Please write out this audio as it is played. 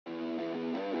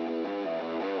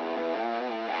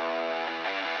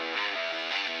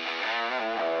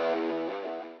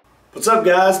What's up,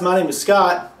 guys? My name is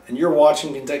Scott and you're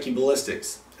watching Kentucky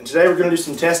Ballistics, and today we're going to do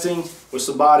some testing with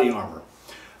some body armor.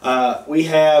 We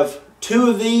have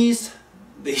two of these.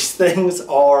 These things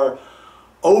are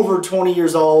over 20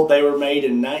 years old. They were made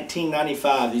in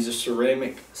 1995. These are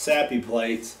ceramic SAPI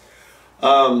plates.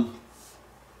 I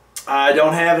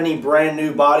don't have any brand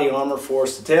new body armor for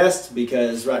us to test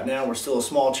because right now we're still a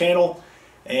small channel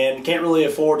and can't really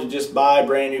afford to just buy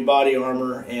brand new body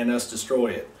armor and us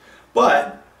destroy it.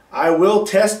 But I will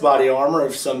test body armor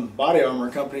if some body armor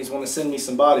companies want to send me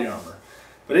some body armor.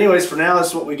 But anyways, for now, this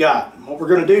is what we got. And what we're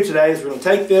going to do today is we're going to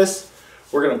take this,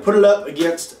 we're going to put it up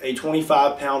against a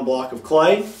 25-pound block of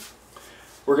clay.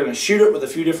 We're going to shoot it with a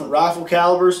few different rifle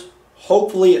calibers.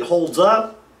 Hopefully it holds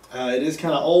up. It is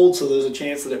kind of old, so there's a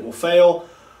chance that it will fail.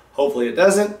 Hopefully it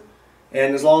doesn't.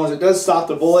 And as long as it does stop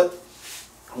the bullet,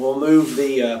 we'll move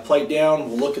the plate down,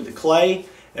 we'll look at the clay,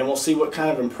 and we'll see what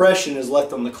kind of impression is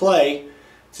left on the clay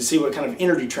to see what kind of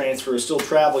energy transfer is still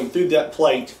traveling through that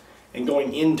plate and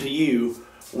going into you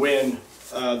when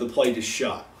the plate is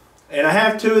shot. And I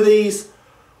have two of these.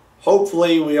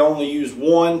 Hopefully we only use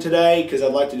one today because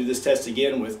I'd like to do this test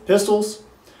again with pistols,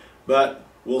 but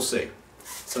we'll see.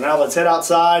 So now let's head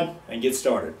outside and get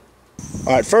started.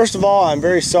 Alright, first of all, I'm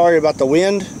very sorry about the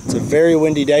wind. It's a very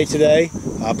windy day today.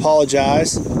 I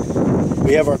apologize.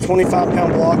 We have our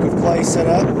 25-pound block of clay set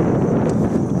up.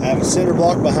 I have a cinder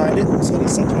block behind it, so it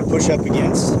is something to push up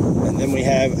against. And then we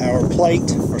have our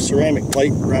plate, our ceramic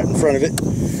plate, right in front of it.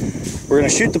 We're going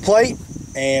to shoot the plate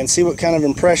and see what kind of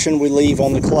impression we leave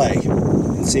on the clay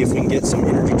and see if we can get some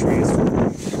energy transfer.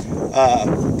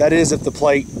 That is if the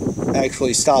plate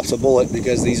actually stops a bullet,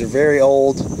 because these are very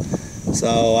old,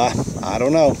 so I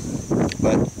don't know,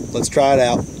 but let's try it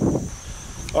out.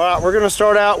 Alright, we're going to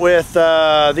start out with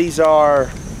these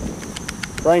are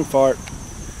brain fart.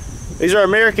 These are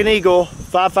American Eagle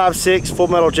 5.56 full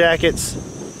metal jackets,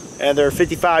 and they're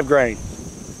 55 grain.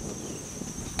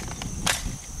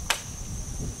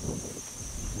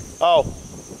 Oh,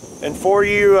 and for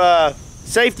you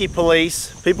safety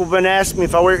police, people have been asking me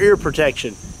if I wear ear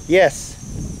protection. Yes,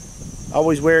 I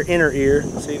always wear inner ear.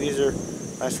 See, these are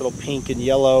nice little pink and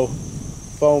yellow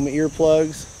foam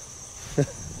earplugs.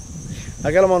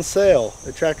 I got them on sale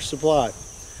at Tractor Supply.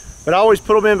 But I always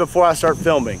put them in before I start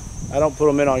filming. I don't put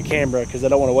them in on camera because I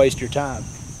don't want to waste your time.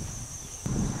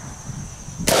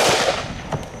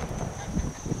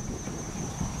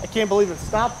 I can't believe it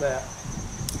stopped that.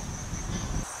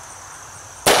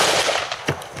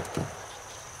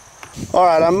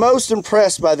 Alright, I'm most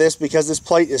impressed by this because this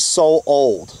plate is so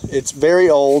old. It's very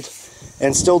old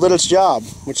and still did its job,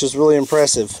 which is really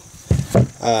impressive.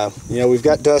 You know, we've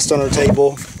got dust on our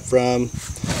table from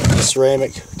the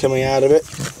ceramic coming out of it.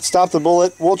 Stop the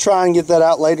bullet. We'll try and get that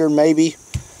out later, maybe.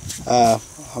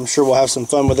 I'm sure we'll have some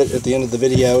fun with it at the end of the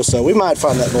video, so we might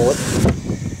find that bullet.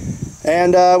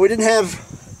 And we didn't have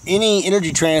any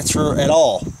energy transfer at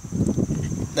all.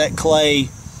 That clay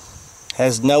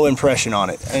has no impression on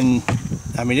it, and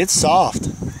I mean, it's soft,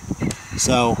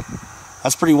 so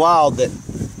that's pretty wild that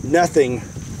nothing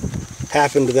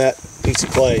happened to that piece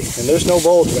of clay. And there's no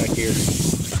bulge back here.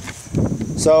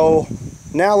 So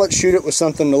now let's shoot it with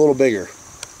something a little bigger.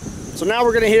 So now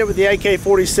we're going to hit it with the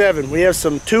AK-47. We have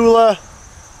some Tula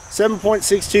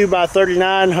 7.62 by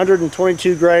 39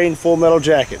 122 grain full metal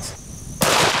jackets.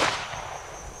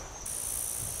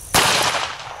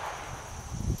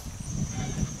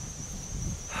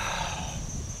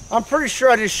 I'm pretty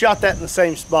sure I just shot that in the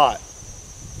same spot.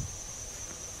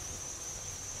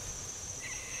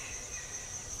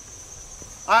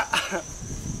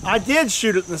 I did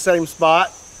shoot it in the same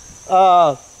spot,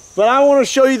 but I want to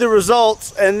show you the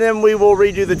results and then we will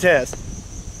redo the test.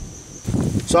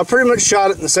 So I pretty much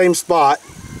shot it in the same spot.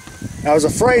 I was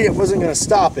afraid it wasn't going to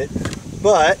stop it,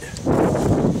 but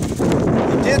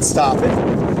it did stop it.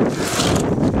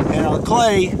 And the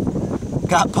clay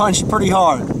got punched pretty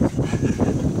hard.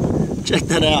 Check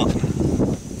that out.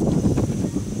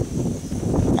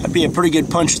 That'd be a pretty good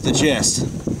punch to the chest.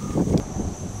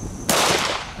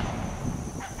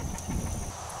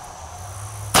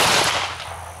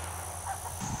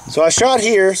 So I shot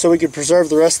here so we could preserve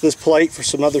the rest of this plate for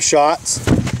some other shots.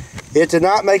 It did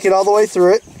not make it all the way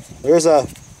through it. There's a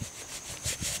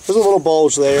little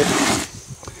bulge there.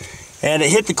 And it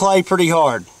hit the clay pretty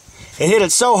hard. It hit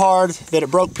it so hard that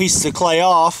it broke pieces of clay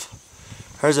off.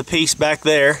 There's a piece back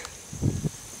there.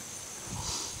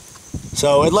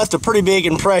 So it left a pretty big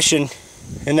impression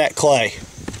in that clay.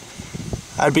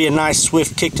 That'd be a nice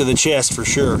swift kick to the chest for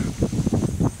sure.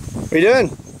 What are you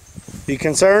doing? You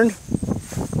concerned?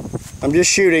 I'm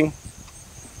just shooting.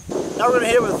 Now we're going to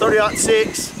hit with a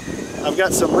 30-06. I've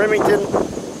got some Remington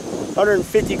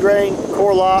 150 grain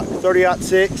core lock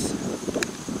 30-06.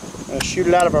 I'm gonna shoot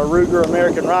it out of our Ruger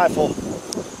American rifle.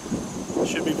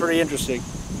 Should be pretty interesting.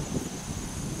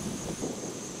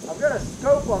 I've got a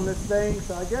scope on this thing,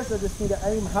 so I guess I just need to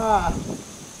aim high.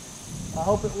 I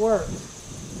hope it works.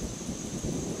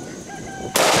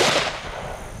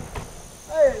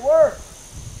 Hey, it worked!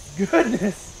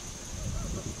 Goodness!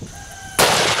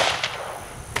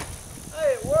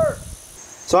 Hey, it worked!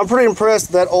 So I'm pretty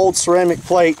impressed that old ceramic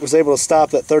plate was able to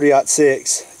stop that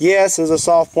 30-06. Yes, it's a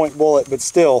soft point bullet, but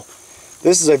still,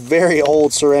 this is a very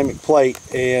old ceramic plate,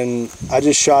 and I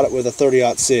just shot it with a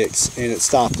 30-06 and it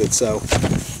stopped it, so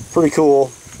pretty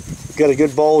cool. Got a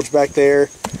good bulge back there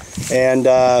and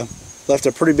left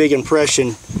a pretty big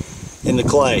impression in the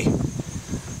clay.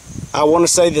 I want to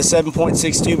say the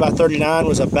 7.62 by 39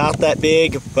 was about that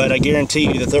big, but I guarantee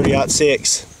you the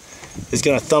 30-06 is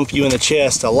going to thump you in the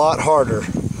chest a lot harder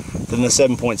than the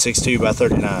 7.62 by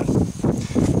 39.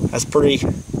 That's pretty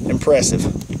impressive.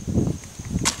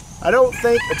 I don't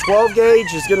think a 12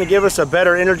 gauge is going to give us a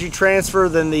better energy transfer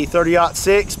than the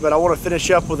 30-06, but I want to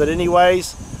finish up with it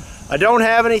anyways. I don't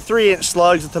have any 3-inch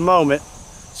slugs at the moment,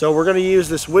 so we're going to use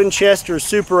this Winchester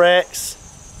Super X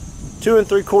 2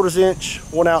 3/4 inch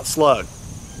 1-ounce slug.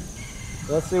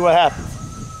 Let's see what happens.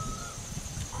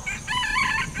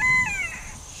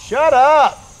 Shut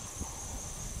up!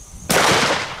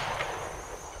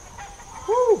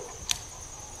 Woo.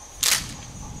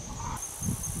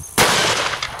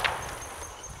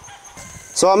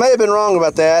 So I may have been wrong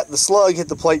about that. The slug hit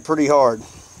the plate pretty hard.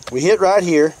 We hit right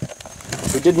here.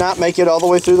 We did not make it all the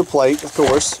way through the plate, of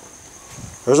course.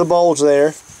 There's a bulge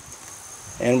there.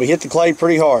 And we hit the clay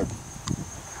pretty hard.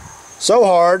 So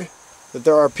hard that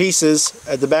there are pieces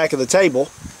at the back of the table.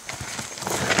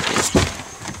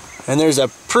 And there's a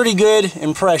pretty good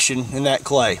impression in that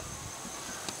clay.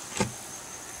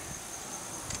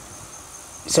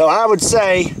 So I would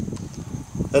say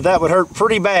that that would hurt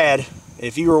pretty bad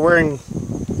if you were wearing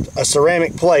a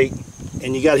ceramic plate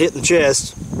and you got hit in the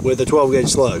chest with a 12 gauge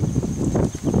slug.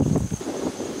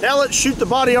 Now let's shoot the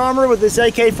body armor with this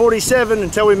AK-47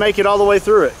 until we make it all the way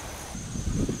through it.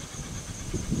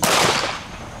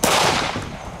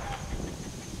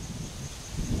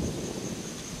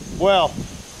 Well,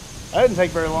 that didn't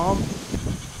take very long.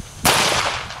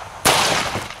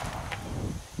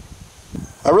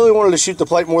 I really wanted to shoot the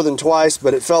plate more than twice,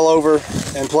 but it fell over,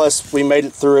 and plus we made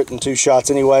it through it in 2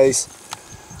 shots anyways.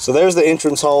 So there's the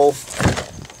entrance hole,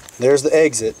 there's the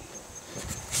exit.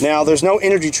 Now there's no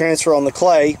energy transfer on the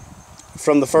clay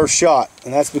from the first shot,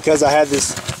 and that's because I had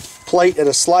this plate at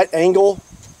a slight angle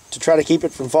to try to keep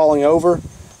it from falling over,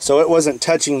 so it wasn't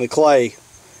touching the clay,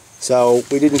 so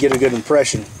we didn't get a good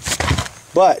impression.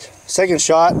 But second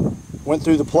shot went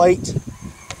through the plate,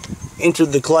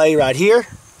 entered the clay right here.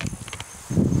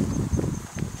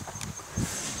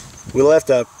 We left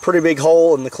a pretty big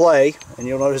hole in the clay, and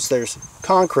you'll notice there's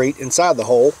concrete inside the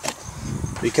hole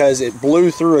because it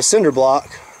blew through a cinder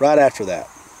block right after that.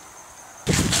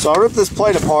 So I ripped this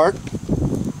plate apart.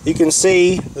 You can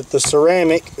see that the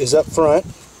ceramic is up front.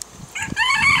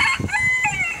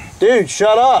 Dude,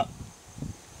 shut up!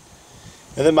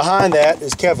 And then behind that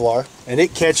is Kevlar, and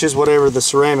it catches whatever the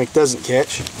ceramic doesn't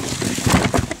catch.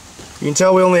 You can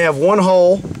tell we only have one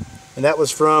hole, and that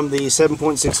was from the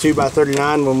 7.62 by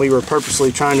 39 when we were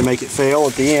purposely trying to make it fail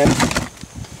at the end.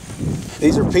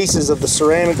 These are pieces of the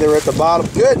ceramic that were at the bottom.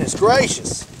 Goodness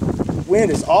gracious, the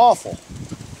wind is awful.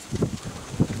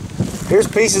 Here's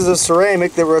pieces of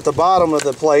ceramic that were at the bottom of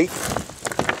the plate.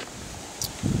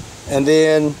 And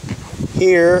then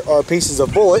here are pieces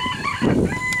of bullet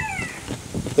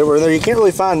that were there. You can't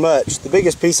really find much. The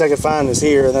biggest piece I could find is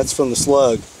here, and that's from the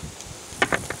slug.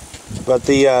 But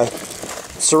the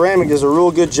ceramic does a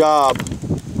real good job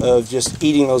of just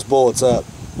eating those bullets up.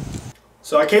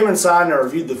 So I came inside and I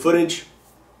reviewed the footage.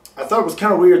 I thought it was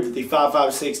kind of weird that the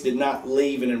 5.56 did not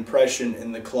leave an impression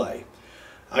in the clay.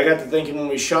 I got to thinking when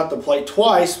we shot the plate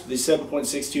twice with the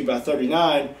 7.62 by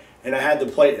 39 and I had the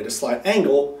plate at a slight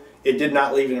angle, it did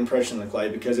not leave an impression in the clay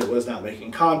because it was not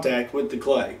making contact with the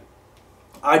clay.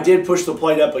 I did push the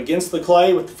plate up against the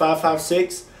clay with the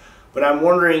 5.56, but I'm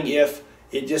wondering if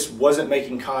it just wasn't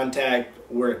making contact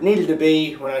where it needed to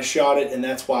be when I shot it, and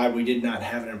that's why we did not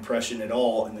have an impression at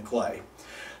all in the clay.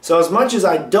 So as much as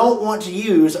I don't want to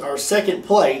use our second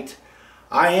plate,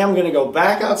 I am going to go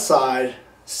back outside,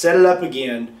 set it up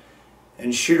again,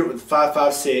 and shoot it with the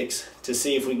 5.56 to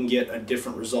see if we can get a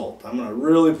different result. I'm going to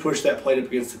really push that plate up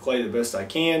against the clay the best I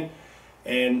can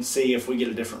and see if we get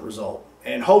a different result.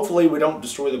 And hopefully we don't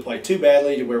destroy the plate too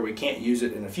badly to where we can't use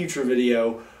it in a future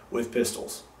video with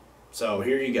pistols. So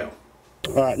here you go.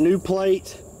 Alright, new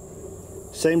plate,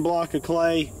 Same block of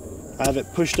clay. I have it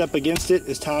pushed up against it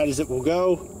as tight as it will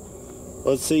go.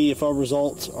 Let's see if our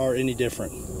results are any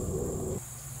different.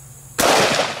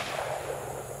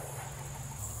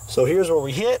 So here's where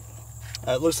we hit.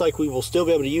 It looks like we will still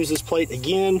be able to use this plate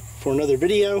again for another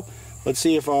video. Let's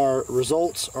see if our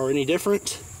results are any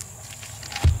different.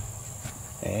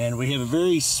 And we have a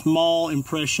very small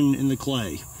impression in the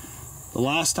clay. The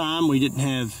last time we didn't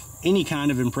have any kind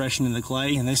of impression in the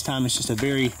clay, and this time it's just a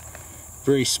very,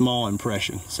 very small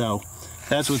impression. So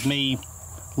that's with me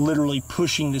literally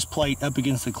pushing this plate up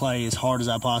against the clay as hard as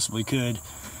I possibly could.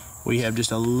 We have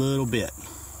just a little bit.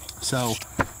 So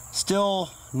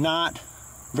still not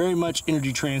very much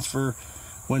energy transfer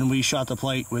when we shot the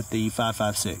plate with the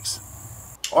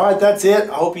 5.56. Alright, that's it.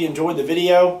 I hope you enjoyed the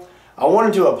video. I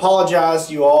wanted to apologize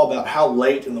to you all about how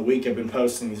late in the week I've been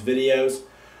posting these videos.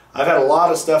 I've had a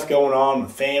lot of stuff going on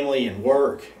with family and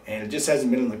work, and it just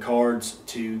hasn't been in the cards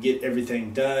to get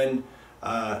everything done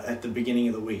at the beginning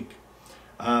of the week.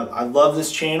 I love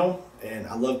this channel and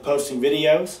I love posting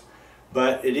videos,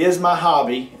 but it is my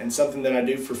hobby and something that I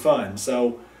do for fun.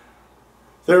 So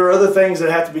there are other things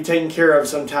that have to be taken care of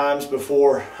sometimes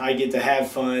before I get to have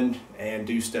fun and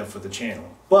do stuff with the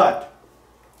channel. But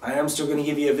I am still going to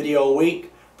give you a video a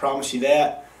week, promise you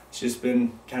that. It's just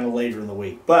been kind of later in the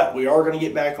week. But we are going to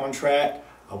get back on track.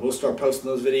 I will start posting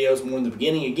those videos more in the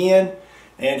beginning again.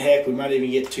 And heck, we might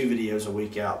even get 2 videos a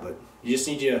week out. But you just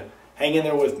need you to hang in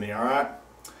there with me, alright?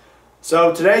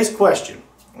 So today's question.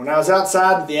 When I was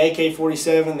outside with the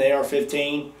AK-47, the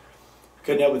AR-15, I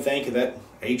couldn't help but think of that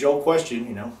age-old question,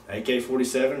 you know,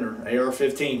 AK-47 or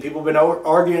AR-15. People have been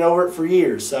arguing over it for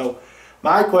years. So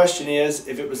my question is,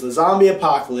 if it was the zombie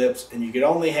apocalypse and you could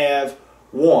only have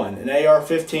one, an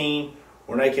AR-15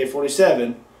 or an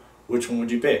AK-47, which one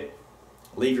would you pick?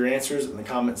 Leave your answers in the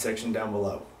comment section down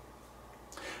below.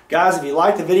 Guys, if you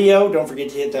liked the video, don't forget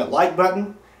to hit that like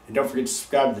button. And don't forget to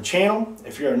subscribe to the channel.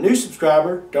 If you're a new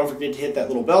subscriber, don't forget to hit that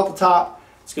little bell at the top.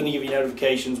 It's going to give you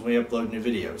notifications when we upload new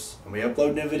videos. And we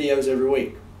upload new videos every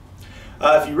week.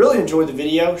 If you really enjoyed the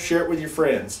video, share it with your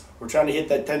friends. We're trying to hit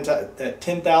that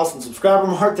 10,000 subscriber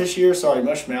mark this year. Sorry,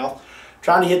 mush mouth.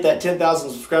 Trying to hit that 10,000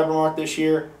 subscriber mark this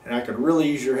year, and I could really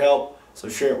use your help, so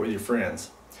share it with your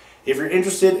friends. If you're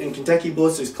interested in Kentucky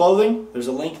Ballistics clothing, there's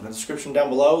a link in the description down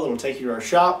below that will take you to our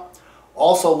shop.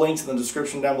 Also links in the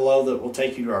description down below that will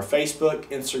take you to our Facebook,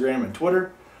 Instagram, and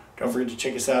Twitter. Don't forget to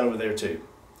check us out over there too.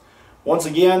 Once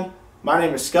again, my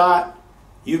name is Scott.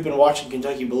 You've been watching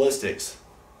Kentucky Ballistics,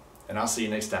 and I'll see you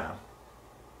next time.